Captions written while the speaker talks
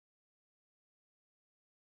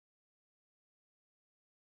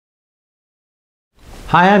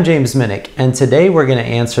Hi, I'm James Minick, and today we're going to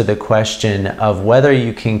answer the question of whether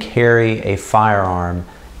you can carry a firearm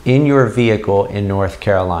in your vehicle in North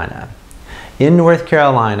Carolina. In North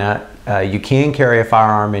Carolina, you can carry a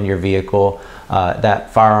firearm in your vehicle.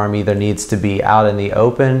 That firearm either needs to be out in the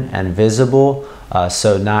open and visible,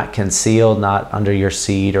 so not concealed, not under your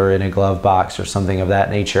seat or in a glove box or something of that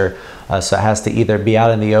nature. So it has to either be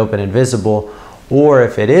out in the open and visible, or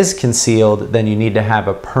if it is concealed, then you need to have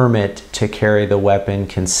a permit to carry the weapon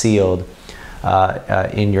concealed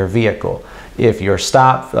in your vehicle. If you're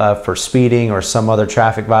stopped for speeding or some other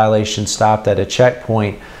traffic violation, stopped at a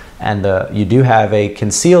checkpoint, and you do have a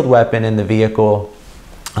concealed weapon in the vehicle,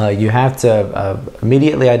 you have to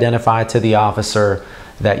immediately identify to the officer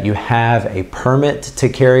that you have a permit to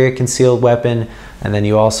carry a concealed weapon, and then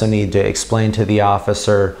you also need to explain to the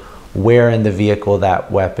officer where in the vehicle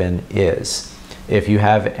that weapon is. If you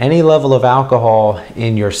have any level of alcohol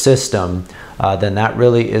in your system, then that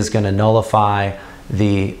really is going to nullify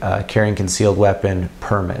the carrying concealed weapon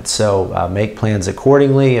permit. So make plans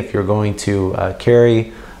accordingly. If you're going to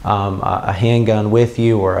carry a handgun with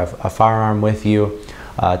you or a firearm with you,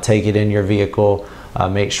 take it in your vehicle.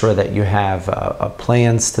 Make sure that you have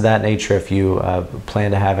plans to that nature if you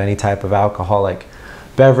plan to have any type of alcoholic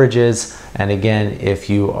beverages. And again, if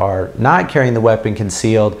you are not carrying the weapon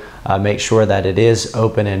concealed, make sure that it is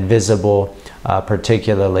open and visible,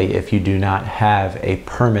 particularly if you do not have a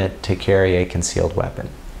permit to carry a concealed weapon.